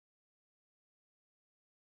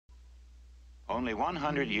Only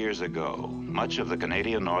 100 years ago, much of the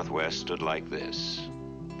Canadian Northwest stood like this,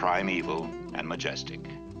 primeval and majestic.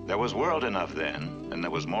 There was world enough then, and there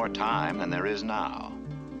was more time than there is now.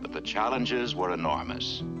 But the challenges were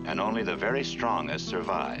enormous, and only the very strongest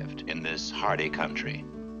survived in this hardy country.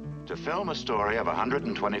 To film a story of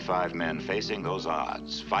 125 men facing those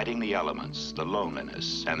odds, fighting the elements, the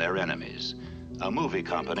loneliness, and their enemies, a movie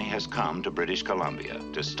company has come to British Columbia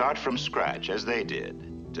to start from scratch, as they did,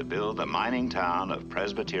 to build the mining town of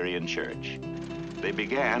Presbyterian Church. They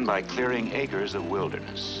began by clearing acres of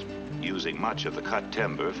wilderness, using much of the cut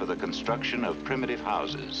timber for the construction of primitive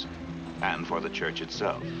houses and for the church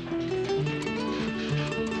itself.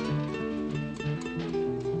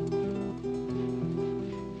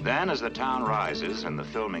 Then, as the town rises and the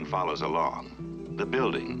filming follows along, the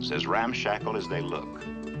buildings, as ramshackle as they look,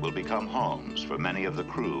 will become homes for many of the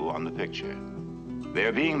crew on the picture. They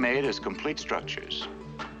are being made as complete structures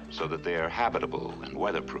so that they are habitable and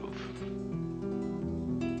weatherproof,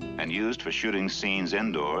 and used for shooting scenes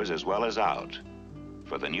indoors as well as out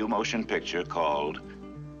for the new motion picture called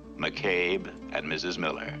McCabe and Mrs.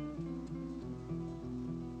 Miller.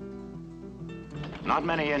 Not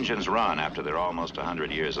many engines run after they're almost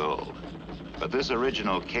 100 years old, but this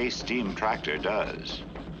original case steam tractor does.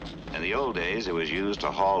 In the old days, it was used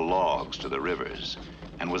to haul logs to the rivers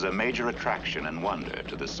and was a major attraction and wonder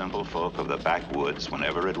to the simple folk of the backwoods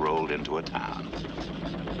whenever it rolled into a town.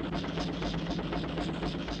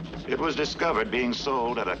 It was discovered being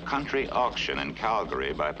sold at a country auction in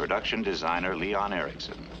Calgary by production designer Leon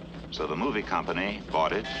Erickson. So the movie company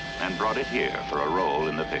bought it and brought it here for a role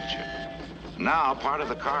in the picture. Now, part of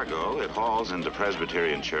the cargo it hauls into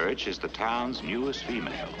Presbyterian Church is the town's newest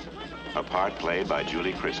female, a part played by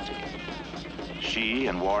Julie Christie. She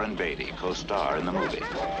and Warren Beatty co-star in the movie.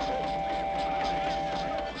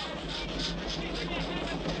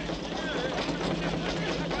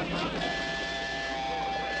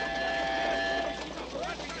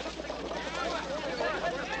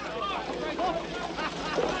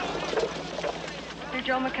 You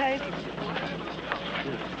John McCabe?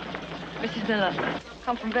 Mrs. Miller,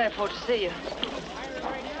 come from Fairport to see you.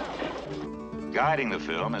 Guiding the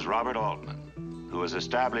film is Robert Altman, who has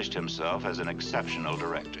established himself as an exceptional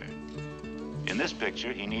director. In this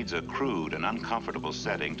picture, he needs a crude and uncomfortable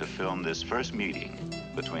setting to film this first meeting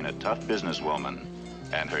between a tough businesswoman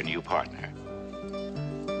and her new partner.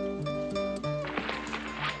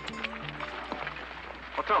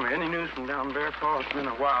 Well, tell me, any news from down there, Paul? It's been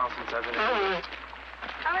a while since I've been in.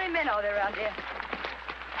 How many men are there around here?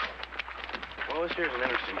 Well, this here's an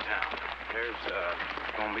interesting town. There's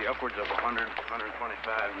going to be upwards of 100,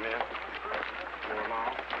 125 men.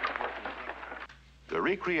 The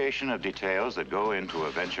recreation of details that go into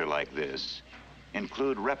a venture like this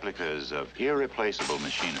include replicas of irreplaceable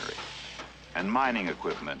machinery and mining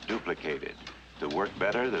equipment duplicated to work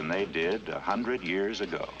better than they did 100 years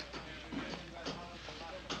ago.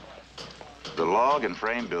 The log and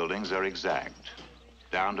frame buildings are exact,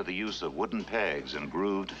 down to the use of wooden pegs and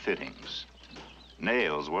grooved fittings.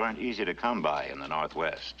 Nails weren't easy to come by in the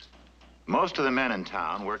Northwest. Most of the men in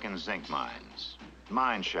town work in zinc mines.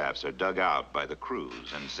 Mine shafts are dug out by the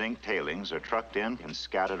crews, and zinc tailings are trucked in and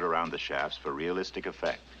scattered around the shafts for realistic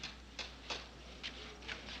effect.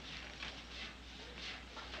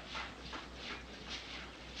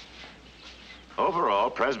 Overall,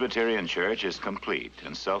 Presbyterian Church is complete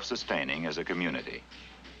and self-sustaining as a community.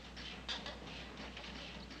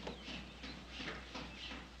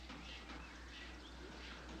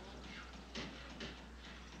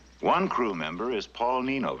 One crew member is Paul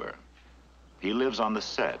Nienover. He lives on the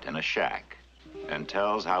set in a shack and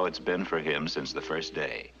tells how it's been for him since the first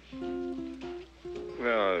day.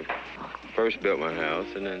 Well, I first built my house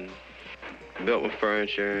and then built my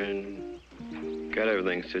furniture and got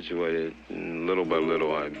everything situated. And little by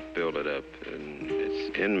little, I built it up, and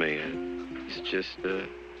it's in me. It's just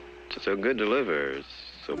so good to live here. It's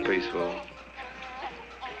so peaceful.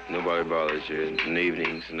 Nobody bothers you in the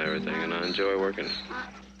evenings and everything, and I enjoy working.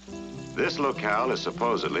 This locale is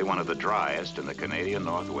supposedly one of the driest in the Canadian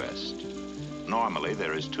Northwest. Normally,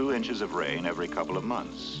 there is 2 inches of rain every couple of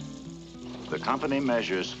months. The company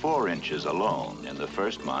measures 4 inches alone in the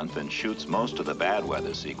first month and shoots most of the bad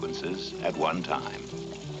weather sequences at one time.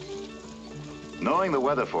 Knowing the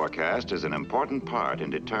weather forecast is an important part in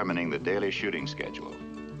determining the daily shooting schedule.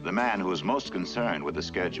 The man who is most concerned with the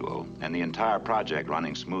schedule and the entire project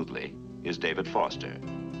running smoothly is David Foster,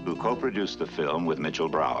 who co-produced the film with Mitchell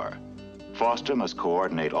Brower. Foster must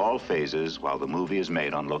coordinate all phases while the movie is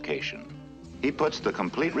made on location. He puts the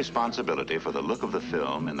complete responsibility for the look of the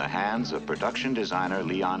film in the hands of production designer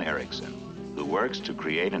Leon Erickson. who works to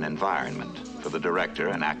create an environment for the director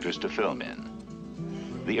and actors to film in.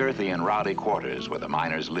 The earthy and rowdy quarters where the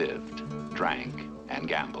miners lived, drank, and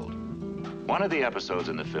gambled. One of the episodes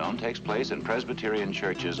in the film takes place in Presbyterian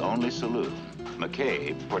Church's only saloon.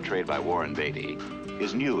 McCabe, portrayed by Warren Beatty,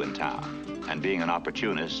 is new in town, and being an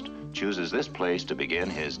opportunist, chooses this place to begin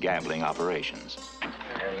his gambling operations.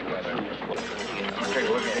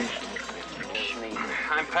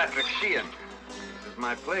 I'm Patrick Sheehan. This is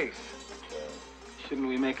my place. Shouldn't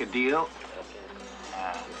we make a deal?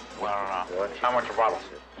 How much a bottle?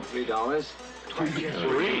 $3.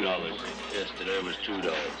 $3? Yesterday was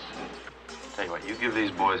 $2. Tell you what, you give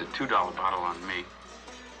these boys a $2 bottle on me,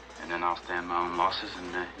 and then I'll stand my own losses,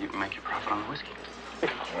 and you can make your profit on the whiskey.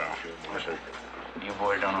 Well, listen, you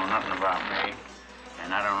boys don't know nothing about me,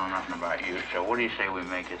 and I don't know nothing about you, so what do you say we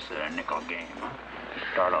make this a nickel game, huh? To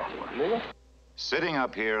start off with. Sitting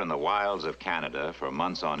up here in the wilds of Canada for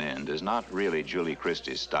months on end is not really Julie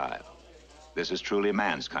Christie's style. This is truly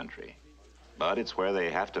man's country. But it's where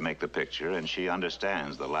they have to make the picture, and she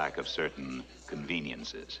understands the lack of certain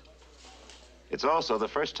conveniences. It's also the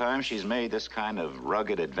first time she's made this kind of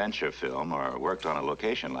rugged adventure film or worked on a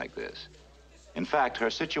location like this. In fact, her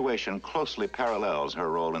situation closely parallels her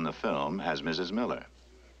role in the film as Mrs. Miller.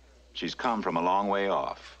 She's come from a long way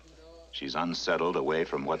off. She's unsettled away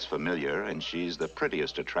from what's familiar, and she's the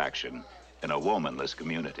prettiest attraction in a womanless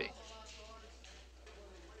community.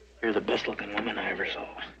 You're the best-looking woman I ever saw.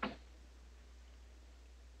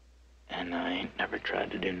 And I ain't never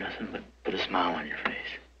tried to do nothing but put a smile on your face.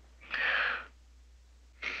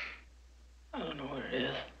 I don't know what it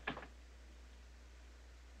is.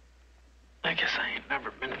 I guess I ain't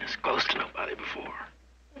never been this close to nobody before.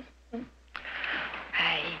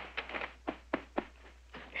 Hey.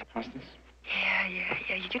 Constance? Yeah.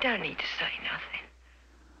 You don't need to say nothing.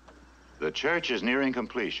 The church is nearing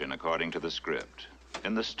completion according to the script.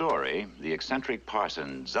 In the story, the eccentric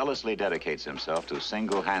parson zealously dedicates himself to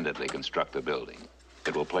single-handedly construct the building.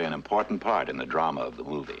 It will play an important part in the drama of the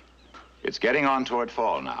movie. It's getting on toward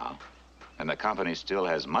fall now, and the company still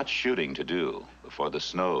has much shooting to do before the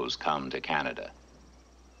snows come to Canada.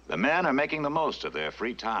 The men are making the most of their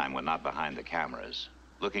free time when not behind the cameras,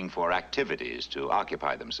 looking for activities to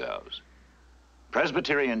occupy themselves.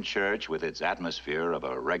 Presbyterian Church, with its atmosphere of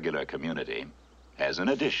a regular community, has an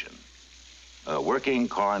addition. A working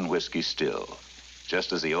corn whiskey still,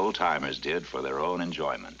 just as the old-timers did for their own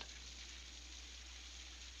enjoyment.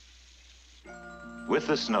 With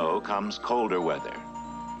the snow comes colder weather,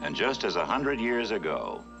 and just as 100 years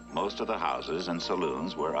ago, most of the houses and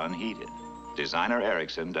saloons were unheated. Designer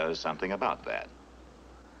Erickson does something about that.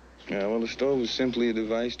 Yeah, well, the stove was simply a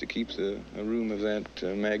device to keep a room of that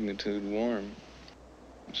magnitude warm.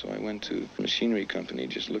 So I went to a machinery company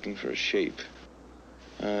just looking for a shape.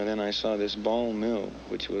 Then I saw this ball mill,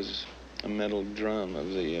 which was a metal drum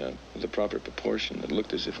of the proper proportion that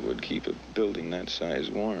looked as if it would keep a building that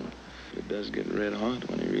size warm. It does get red hot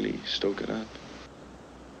when you really stoke it up.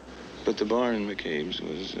 But the bar in McCabe's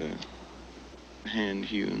was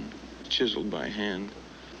hand-hewn, chiseled by hand.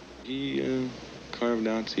 He carved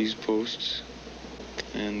out these posts,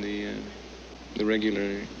 and the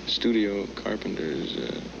regular studio carpenters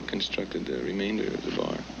constructed the remainder of the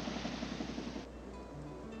bar.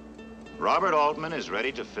 Robert Altman is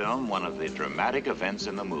ready to film one of the dramatic events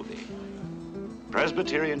in the movie.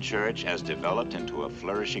 Presbyterian Church has developed into a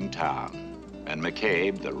flourishing town, and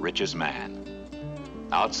McCabe the richest man.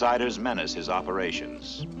 Outsiders menace his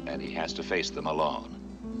operations, and he has to face them alone.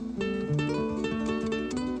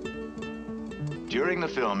 During the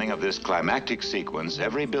filming of this climactic sequence,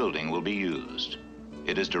 every building will be used.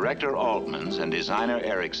 It is director Altman's and designer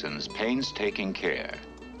Erickson's painstaking care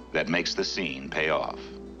that makes the scene pay off.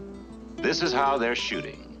 This is how they're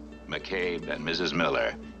shooting McCabe and Mrs.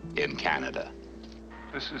 Miller in Canada.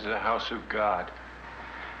 This is the house of God.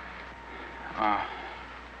 Well,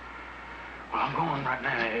 I'm going right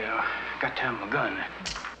now. I got to have my gun.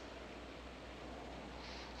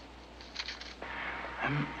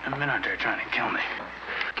 Them men out there trying to kill me.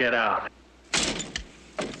 Get out.